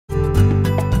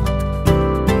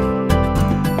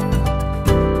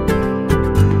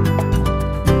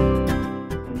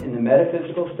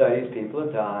metaphysical studies people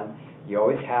have done, you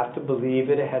always have to believe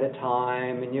it ahead of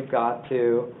time, and you've got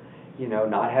to,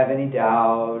 not have any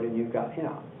doubt, and you've got,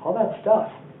 all that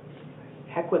stuff.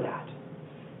 Heck with that.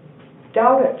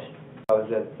 Doubt it. I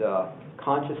was at the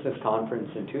Consciousness Conference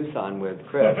in Tucson with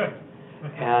Chris,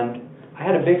 and I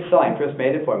had a big sign. Chris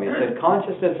made it for me. It said,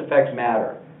 "Consciousness affects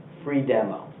matter. Free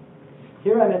demo."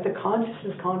 Here I'm at the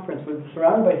Consciousness Conference,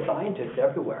 surrounded by scientists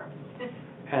everywhere.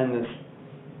 And this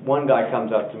one guy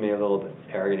comes up to me a little bit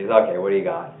arrogant. He's, "Okay, what do you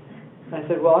got?" And I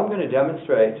said, "Well, I'm going to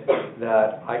demonstrate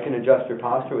that I can adjust your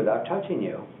posture without touching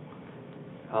you.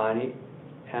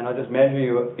 And I'll just measure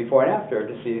you before and after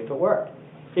to see if it worked."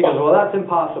 He goes, "Well, that's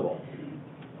impossible."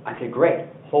 I said, "Great,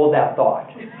 hold that thought."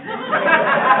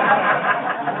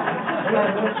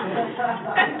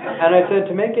 And I said,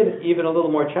 to make it even a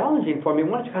little more challenging for me,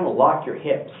 why don't you kind of lock your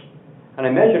hips? And I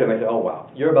measured him. I said, "Oh, wow,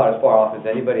 you're about as far off as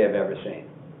anybody I've ever seen."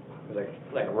 It was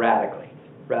like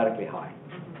radically high.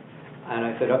 And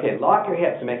I said, "Okay, lock your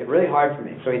hips and make it really hard for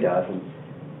me." So he does, and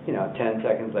 10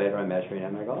 seconds later I'm measuring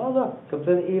him, and I go, "Oh, look,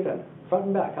 completely even, front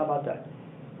and back, how about that?"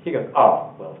 He goes,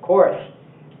 "Oh, well, of course,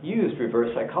 you used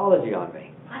reverse psychology on me."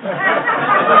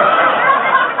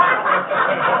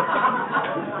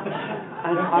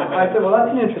 And I said, "Well,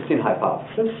 that's an interesting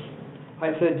hypothesis."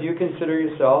 I said, "Do you consider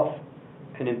yourself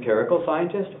an empirical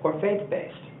scientist or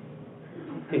faith-based?"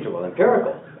 He said, "Well,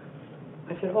 empirical."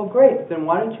 I said, "Oh, great. Then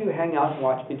why don't you hang out and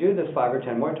watch me do this 5 or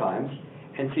 10 more times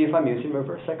and see if I'm using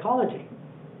reverse psychology?"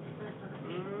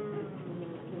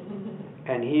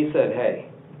 And he said, "Hey,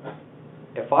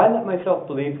 if I let myself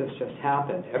believe this just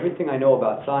happened, everything I know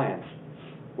about science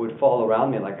would fall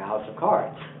around me like a house of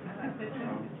cards."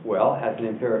 Well, as an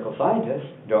empirical scientist,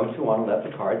 don't you want to let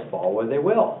the cards fall where they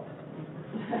will?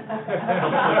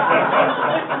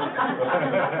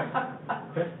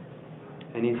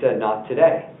 And he said, "Not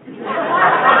today."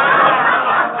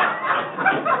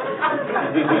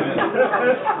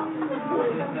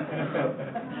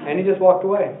 And he just walked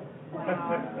away.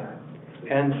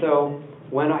 And so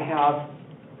when I have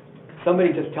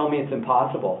somebody just tell me it's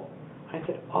impossible, I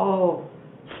said, "Oh,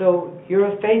 so you're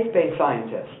a faith-based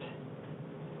scientist."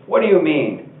 "What do you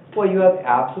mean?" "Well, you have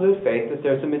absolute faith that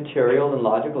there's a material and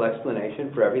logical explanation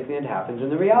for everything that happens in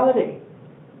the reality.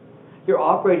 You're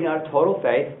operating out of total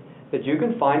faith that you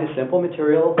can find a simple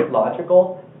material,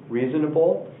 logical,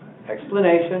 reasonable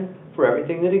explanation for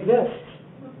everything that exists.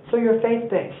 So you're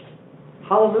faith-based.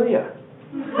 Hallelujah."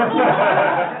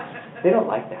 They don't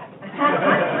like that.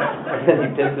 It really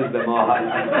pisses them off.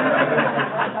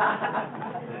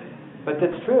 But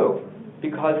that's true,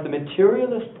 because the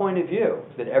materialist point of view,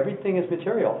 that everything is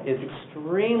material, is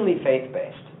extremely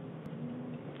faith-based.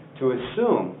 To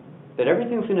assume that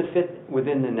everything's going to fit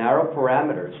within the narrow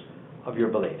parameters of your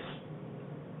beliefs.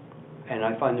 And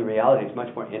I find the reality is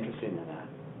much more interesting than that.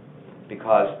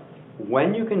 Because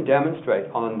when you can demonstrate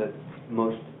on the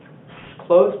most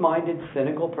closed-minded,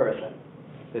 cynical person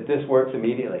that this works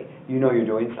immediately, you know you're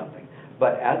doing something.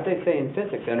 But as they say in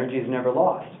physics, energy is never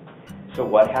lost. So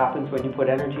what happens when you put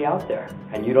energy out there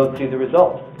and you don't see the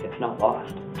result? It's not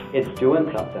lost. It's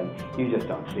doing something, you just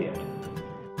don't see it.